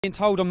Being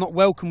told I'm not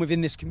welcome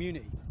within this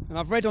community, and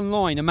I've read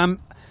online a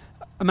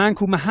man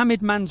called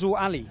Mohammed Mansour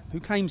Ali, who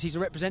claims he's a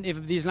representative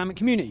of the Islamic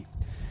community,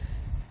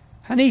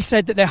 and he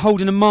said that they're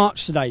holding a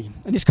march today,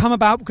 and it's come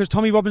about because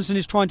Tommy Robinson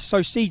is trying to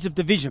sow seeds of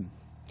division.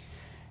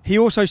 He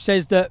also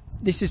says that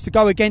this is to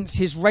go against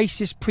his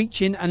racist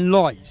preaching and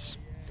lies.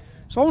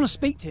 So I want to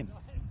speak to him.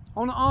 I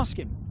want to ask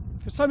him,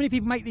 because so many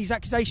people make these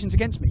accusations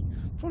against me.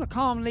 I want to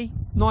calmly,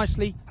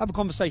 nicely have a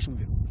conversation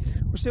with him.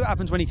 We'll see what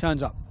happens when he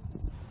turns up.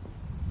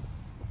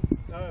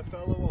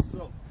 Fella, what's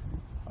up?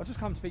 I've just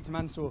come to speak to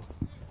Mansour.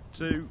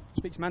 To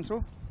speak to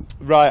Mansour?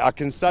 Right, I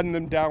can send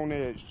them down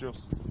here. It's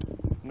just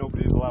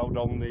nobody's allowed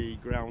on the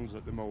grounds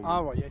at the moment.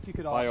 Oh, right, yeah, if you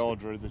could ask. By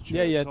order of the church.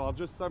 Yeah, yeah. So I'll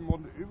just send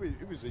one. Who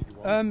is it you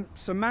want?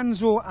 Sir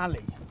Mansour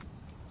Ali.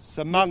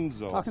 Sir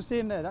Mansour? I can see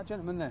him there, that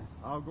gentleman there.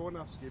 I'll go and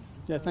ask him.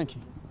 Yeah, thank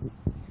you.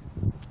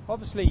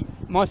 Obviously,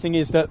 my thing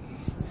is that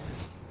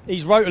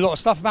he's wrote a lot of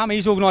stuff about me.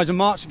 He's organised a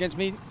march against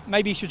me.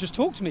 Maybe he should just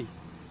talk to me.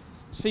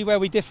 See where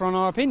we differ on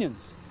our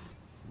opinions.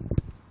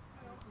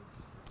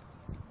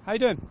 How you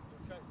doing?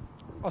 Okay.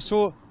 I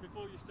saw...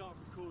 Before you start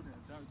recording,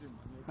 how you doing,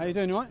 man? How you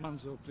doing, right?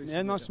 Mansour, please.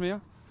 Yeah, nice to meet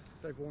you.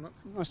 Dave Warnock.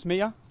 Nice to meet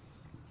you.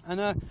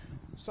 And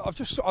so I've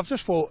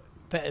just thought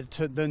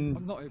better than...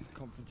 I'm not here for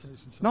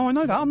confrontation. No, I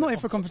know that. I'm not here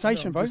for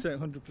confrontation, bro.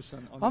 I'm just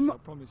saying 100%. I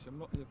promise you, I'm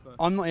not here for...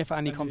 I'm not here for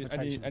any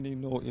confrontation. Any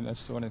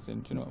naughtiness or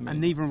anything, do you know what I mean?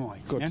 And neither am I.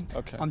 Good, yeah?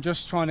 okay. I'm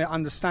just trying to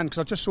understand, because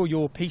I just saw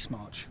your peace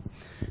march.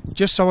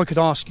 Just so I could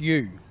ask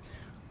you,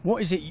 what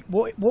is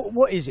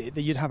it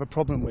that you'd have a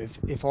problem with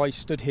if I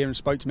stood here and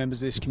spoke to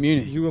members of this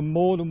community? You are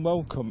more than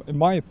welcome, in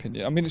my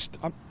opinion. I mean,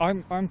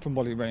 I'm from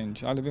Whalley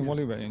Range. I live in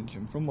Whalley Range.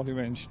 I'm from Whalley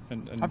Range.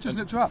 And I've just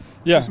looked you up.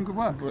 Yeah. Did some good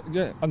work.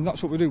 Yeah, and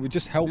that's what we do. We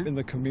just help in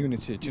the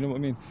community. Do you know what I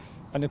mean?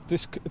 And if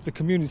the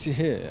community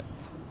here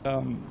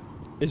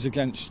is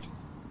against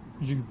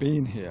you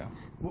being here,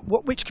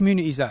 which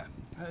community is that?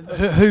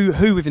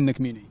 Who within the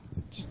community?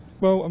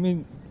 Well, I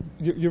mean,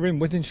 you're in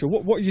Wythenshawe.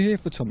 What are you here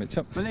for, Tommy?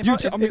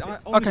 I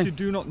honestly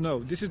do not know.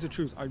 This is the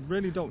truth. I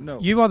really don't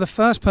know. You are the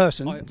first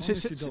person. I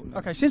honestly don't know.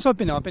 Okay, since I've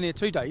been here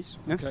 2 days.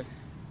 Yeah? Okay.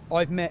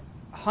 I've met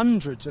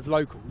hundreds of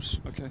locals.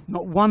 Okay.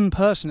 Not one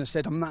person has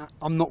said I'm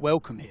not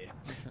welcome here.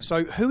 Okay.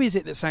 So who is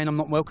it that's saying I'm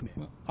not welcome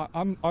here?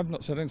 Well, I've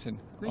not said anything.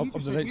 No,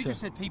 you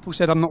just said people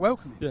said I'm not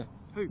welcome here. Yeah.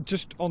 Who?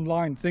 Just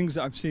online, things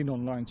that I've seen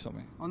online,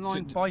 Tommy.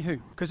 Online by who?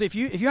 Because if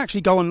you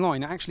actually go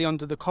online, actually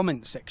under the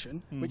comment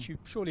section, which you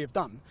surely have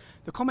done,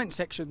 the comment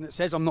section that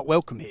says I'm not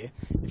welcome here,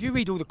 if you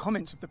read all the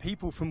comments of the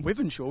people from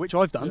Wythenshawe, which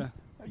I've done,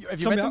 have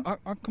you Tommy, read them?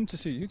 I've come to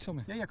see you,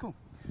 Tommy. Yeah, cool.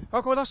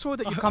 Oh, well, I saw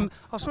that you've come.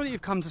 I saw that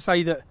you've come to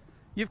say that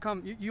you've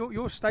come.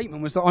 Your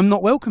statement was that I'm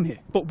not welcome here.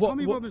 But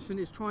Tommy Robinson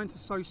is trying to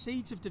sow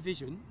seeds of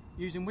division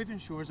using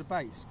Wythenshawe as a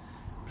base.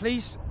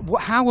 Please,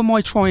 how am I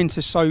trying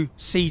to sow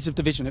seeds of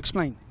division?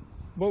 Explain.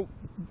 Well,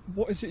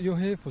 what is it you're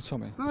here for,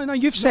 Tommy? No,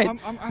 you've said.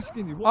 I'm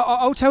asking you.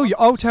 I'll tell you.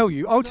 I'll tell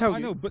you. I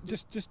know, but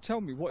just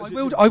tell me what.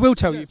 I will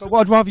tell you. But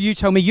I'd rather you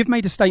tell me. You've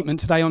made a statement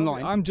today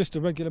online. I'm just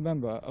a regular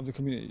member of the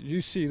community.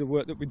 You see the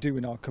work that we do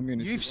in our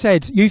community. You've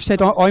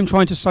said I'm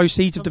trying to sow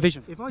seeds of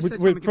division. If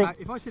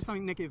I said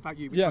something negative about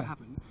you, which would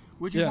happen,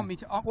 would you want me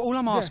to? All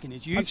I'm asking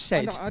is, you've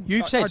said.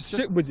 I'd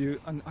sit with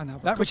you and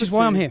have that, which is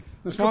why I'm here.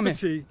 That's why I'm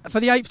here. For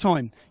the 8th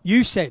time,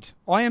 you said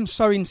I am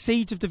sowing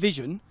seeds of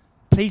division.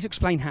 Please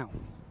explain how.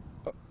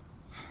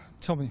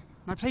 Tommy.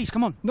 No, please,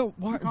 come on. No,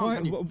 why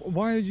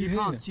are you here?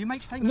 Can't. You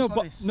make statements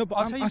like this. No, but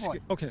I'll tell you why.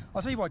 Okay.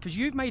 I'll tell you why. Because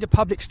you've made a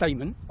public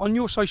statement on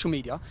your social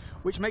media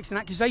which makes an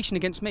accusation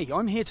against me.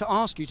 I'm here to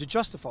ask you to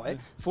justify it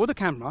for the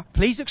camera.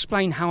 Please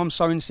explain how I'm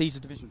sowing seeds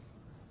of division.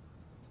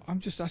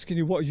 I'm just asking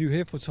you, what are you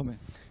here for, Tommy?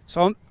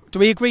 So, do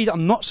we agree that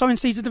I'm not sowing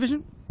seeds of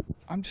division?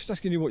 I'm just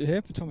asking you what you're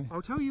here for, Tommy.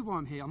 I'll tell you why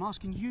I'm here. I'm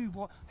asking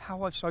you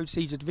how I've sowed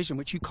seeds of division,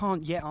 which you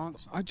can't yet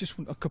answer. I just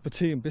want a cup of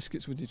tea and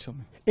biscuits with you,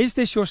 Tommy. Is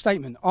this your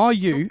statement? Are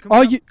you?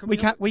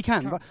 We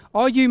can. But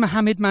are you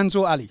Mohammed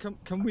Mansour Ali?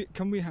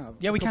 Can we have?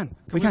 Yeah, we can.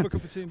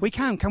 We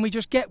can. Can we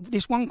just get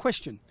this one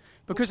question?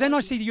 Because then I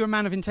see that you're a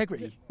man of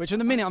integrity, which at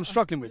the minute I'm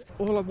struggling with.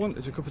 All I want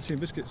is a cup of tea and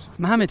biscuits.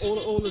 Mohammed.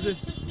 All of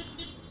this.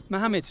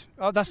 Mohammed,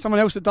 that's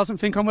someone else that doesn't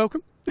think I'm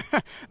welcome.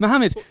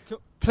 Mohammed,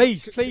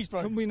 please,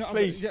 bro. Can we not?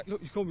 Please. Yeah,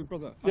 look, you call me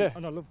brother,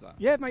 and I love that.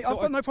 Yeah, mate, I've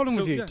got no problem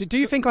with you. Do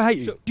you think I hate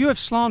you? You have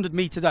slandered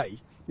me today,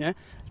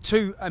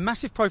 to a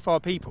massive profile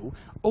of people.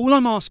 All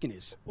I'm asking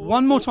is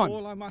one more time.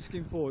 All I'm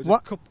asking for is a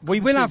cup. We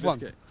will have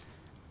one.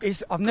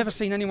 I've never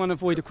seen anyone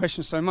avoid a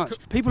question so much.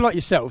 People like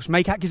yourselves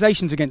make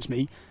accusations against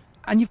me,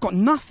 and you've got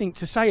nothing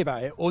to say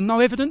about it, or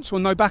no evidence,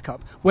 or no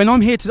backup. When I'm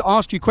here to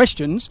ask you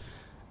questions,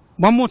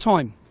 one more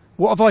time.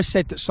 What have I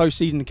said that sows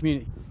seed in the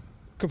community?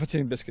 Cup of tea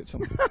and biscuits.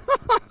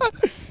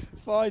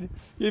 Fine.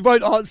 You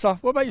won't answer.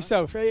 What about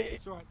yourself?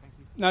 It's all right, thank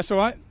you. No, it's all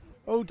right.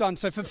 All done.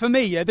 So for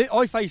me,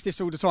 I face this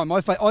all the time.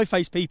 I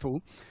face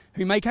people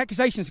who make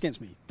accusations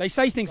against me. They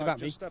say things about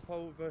me. Step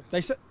over.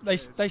 They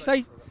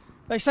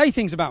say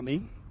things about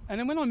me, and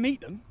then when I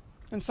meet them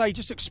and say,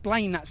 just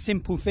explain that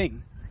simple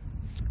thing.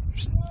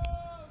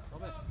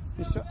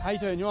 How you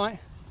doing? You all right?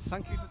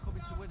 Thank you for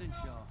coming to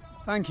Wythenshawe.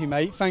 Thank you,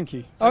 mate. Thank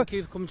you. Thank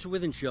you for coming to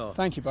Wythenshawe.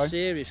 Thank you, bro.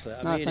 Seriously,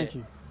 I mean thank it.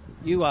 you.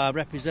 You are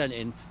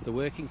representing the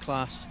working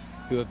class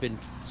who have been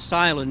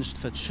silenced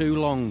for too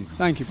long.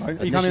 Thank you, bro.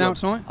 Are you coming out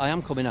tonight? I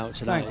am coming out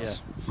tonight,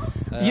 Thanks.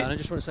 yeah. And I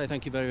just want to say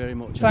thank you very, very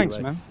much. Thanks,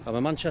 anyway. man. I'm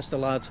a Manchester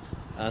lad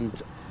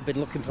and been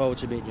looking forward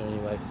to meeting you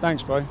anyway.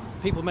 Thanks, bro.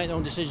 People make their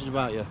own decisions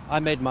about you. I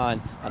made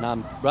mine, and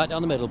I'm right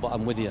down the middle, but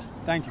I'm with you.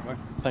 Thank you, bro.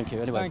 Thank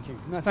you, anyway. Thank you.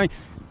 No, thank you.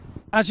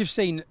 As you've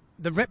seen,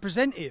 the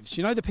representatives,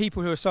 you know, the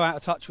people who are so out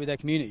of touch with their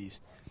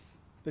communities,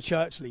 the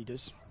church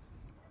leaders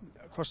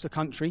across the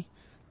country,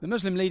 the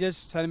Muslim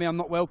leaders telling me I'm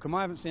not welcome.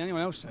 I haven't seen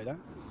anyone else say that.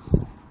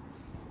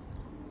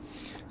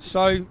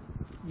 So,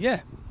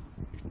 yeah.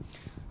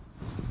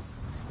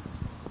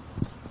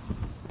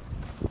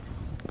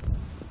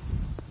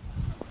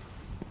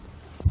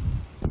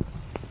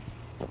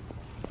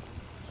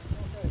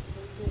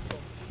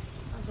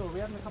 That's all.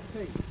 We're having a cup of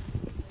tea.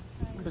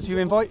 Because you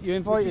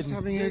invited. We're just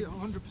having a,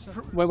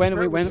 100%.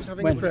 we're just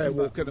having a prayer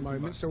walk at the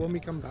moment. So when we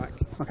come back,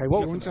 Okay. if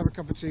What? you want to have a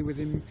cup of tea with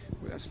him,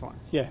 that's fine.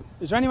 Yeah.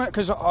 Is there anyone?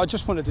 Because I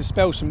just want to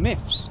dispel some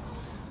myths.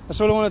 That's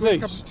all I want to Have a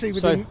do. cup of tea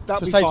with So, him, that'll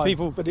to be say fine, to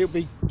people, but it'll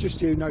be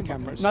just you, no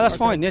cameras. no, that's Okay.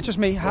 fine. Yeah, just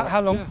me.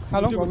 How long?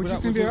 How long? we'll do it We're just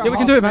without- going to do Yeah, we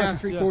can do it about-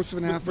 three-quarters of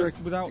an hour for a...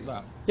 without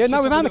that. Yeah, no,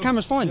 Just without a the little-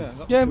 camera's fine. that'd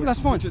Yeah, be that's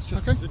good.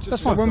 fine.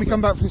 That's fine. When we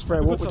come back from this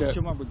prayer walk, we'll do it.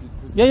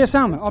 Yeah,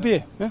 Sam. I'll be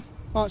here. Yeah.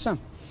 All right, Sam.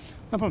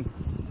 No problem.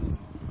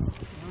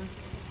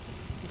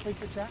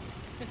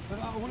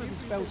 I want to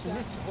dispel some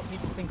myths of what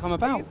people think I'm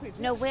about.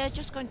 No, we're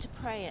just going to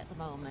pray at the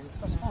moment.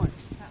 That's fine.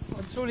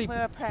 Surely,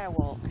 We're a prayer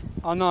walk.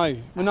 I know.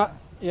 We're not.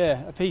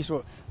 Yeah, a peace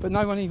walk. But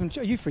no one even.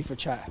 Are you free for a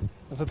chat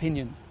of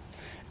opinion?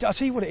 I'll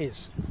tell you what it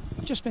is.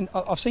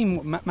 I've seen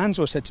what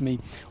Mansour said to me.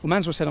 Well,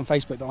 Mansour said on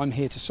Facebook that I'm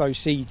here to sow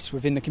seeds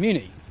within the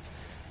community.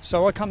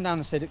 So I come down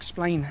and said,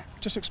 explain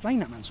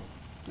that, Mansour.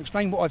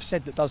 Explain what I've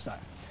said that does that.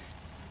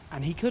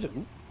 And he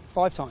couldn't.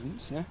 5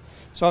 times, yeah.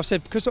 So I've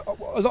said, because a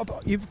lot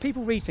of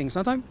people read things,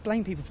 and I don't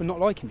blame people for not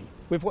liking me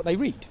with what they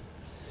read.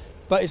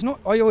 But it's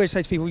not. I always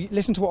say to people,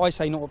 listen to what I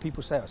say, not what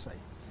people say I say.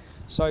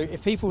 So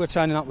if people are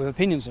turning up with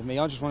opinions of me,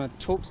 I just want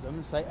to talk to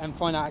them and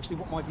find out actually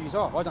what my views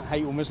are. I don't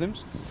hate all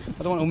Muslims.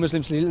 I don't want all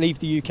Muslims to leave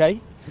the UK.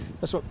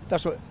 That's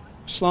what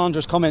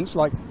slanderous comments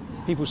like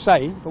people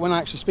say. But when I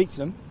actually speak to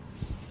them,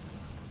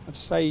 I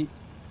just say,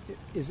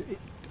 is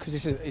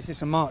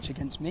this a march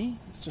against me?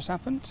 It's just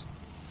happened.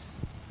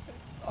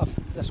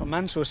 That's what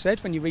Mansour said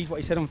when you read what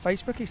he said on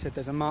Facebook. He said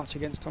there's a march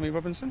against Tommy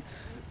Robinson.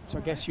 So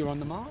I guess you're on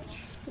the march.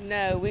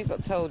 No, we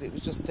got told it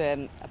was just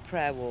a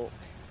prayer walk.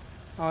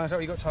 Oh, that's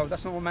what you got told.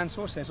 That's not what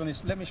Mansour says on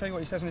his. Let me show you what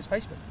he says on his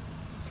Facebook.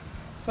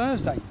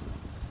 Thursday,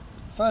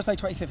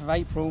 25th of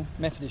April,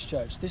 Methodist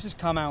Church. This has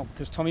come out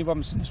because Tommy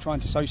Robinson is trying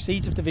to sow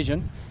seeds of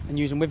division and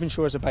using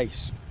Wythenshawe as a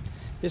base.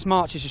 This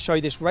march is to show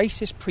this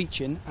racist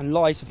preaching and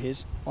lies of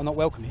his are not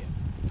welcome here.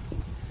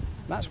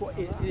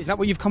 Is that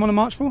what you've come on a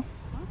march for?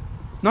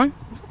 No?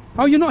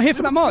 Oh, you're not here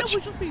for that march?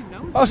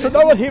 Oh, so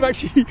no one here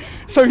actually.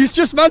 So he's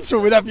just Mansour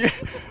with that view.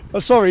 Oh,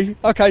 sorry.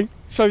 Okay.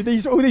 So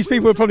all these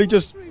people are probably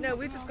just. No,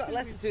 we just got a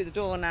letter through the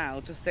door now,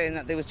 just saying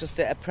that there was just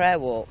a prayer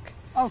walk,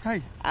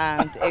 Okay.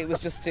 and it was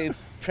just to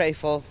pray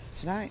for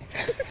tonight.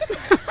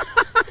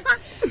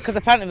 Because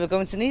apparently we're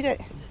going to need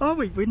it. Are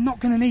we? We're not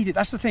going to need it.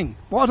 That's the thing.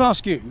 What I'd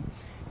ask you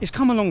is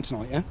come along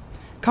tonight, yeah?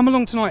 Come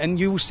along tonight and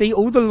you will see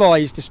all the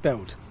lies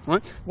dispelled.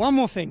 Right? One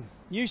more thing.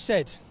 You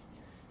said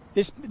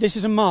this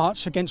is a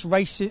march against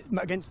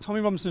Tommy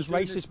Robinson's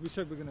racist. We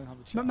said we're going to have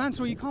a chat. But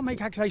Mansour, you can't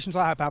make accusations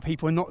like that about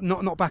people and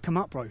not back them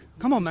up, bro.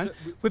 Come on, man.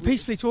 We're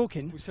peacefully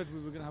talking. We said we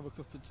were going to have a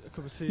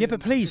cup of tea. Yeah,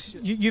 but please,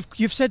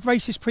 you've said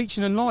racist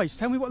preaching and lies.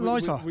 Tell me what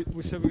lies are.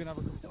 We said we were going to have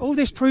a cup of tea. All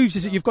this proves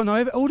is that you've got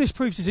no. All this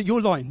proves is that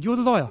you're lying. You're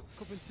the liar.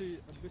 Cup of tea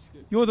and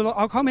biscuit. You're the.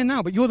 I'll come in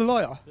now, but you're the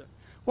liar. Yeah.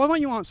 Why won't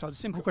you answer the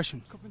simple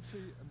question? Cup of tea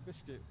and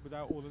biscuit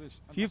without all of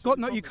this. And You've that's what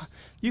got no. we You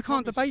promised.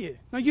 can't debate it.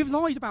 No, you've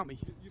lied about me.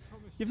 You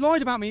promised. You've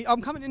lied about me.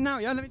 I'm coming in now.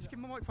 Yeah, let me just give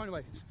my microphone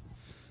away.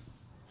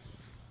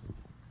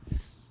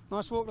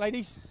 Nice walk,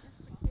 ladies.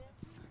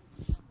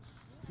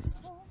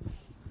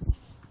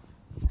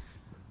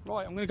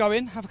 Right, I'm going to go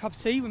in, have a cup of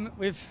tea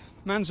with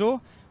Mansour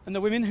and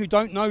the women who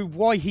don't know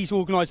why he's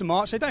organised a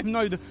march. They don't even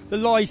know the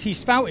lies he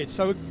spouted.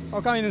 So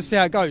I'll go in and see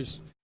how it goes.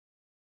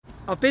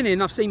 I've been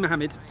in, I've seen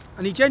Mohammed,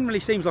 and he generally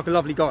seems like a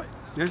lovely guy.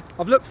 Yeah?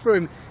 I've looked through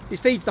him. He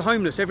feeds the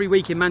homeless every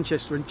week in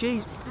Manchester, and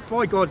geez,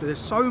 by God, there's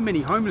so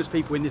many homeless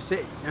people in this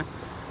city. Yeah?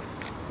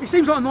 He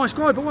seems like a nice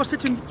guy, but what I said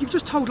to him, you've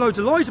just told loads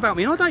of lies about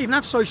me, and I don't even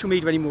have social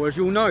media anymore, as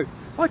you all know.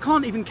 I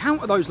can't even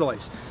counter those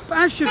lies. But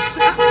as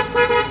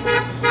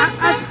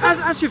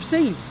you've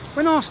seen,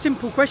 when asked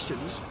simple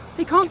questions,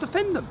 he can't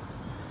defend them.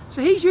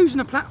 So he's using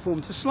a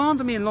platform to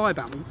slander me and lie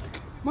about me.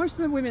 Most of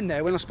the women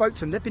there, when I spoke to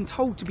them, they've been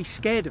told to be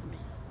scared of me.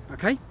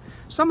 Okay?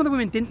 Some of the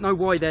women didn't know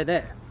why they're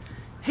there.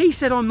 He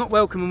said I'm not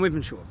welcome in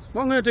Wythenshawe.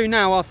 What I'm going to do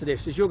now after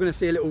this is you're going to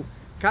see a little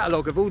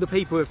catalogue of all the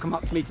people who have come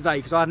up to me today,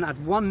 because I haven't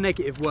had one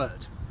negative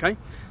word. Okay?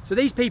 So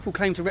these people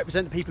claim to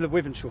represent the people of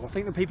Wythenshawe. I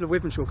think the people of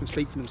Wythenshawe can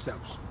speak for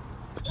themselves.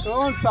 Go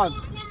on, son.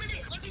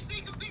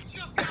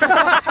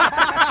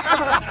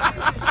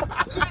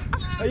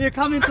 Are you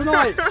coming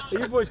tonight? Are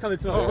you boys coming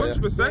tonight? Oh,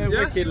 100%,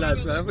 yeah. Wicked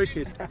lads, man,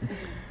 wicked.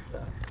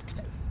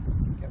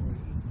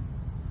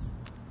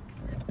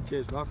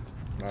 Cheers, love.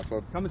 Nice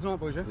one. Coming tonight,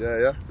 boys, yeah?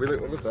 Yeah. We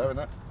live there,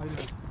 innit? How you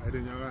doing? How you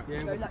doing, you alright?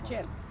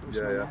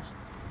 Yeah, Yeah.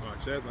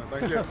 Alright, cheers, man.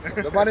 Thank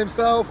you. The man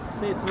himself,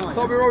 See you tonight.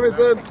 Tommy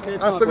Robinson. See you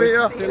Nice to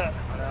tonight, meet boys.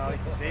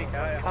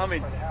 you.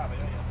 Coming.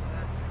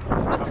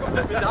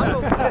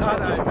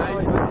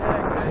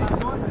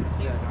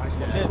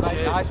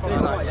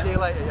 See you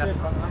later, yeah.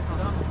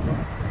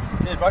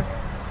 Cheers, bro.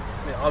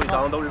 I'll be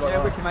down, don't worry about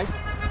that. Wicked, mate.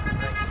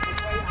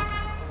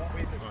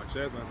 Alright,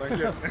 cheers, man. Thank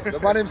you. The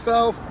man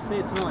himself, See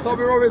you tonight.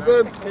 Tommy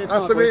Robinson. See you Nice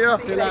tonight, to meet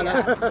boys. you. See you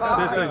later. See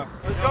you soon.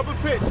 Let's grab a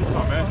picture,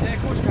 Tommy. Yeah,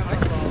 of course you can,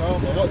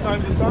 mate. What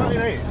time is it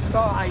starting, 8?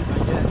 Start at 8,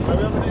 mate, yeah. Are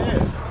we having it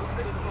here?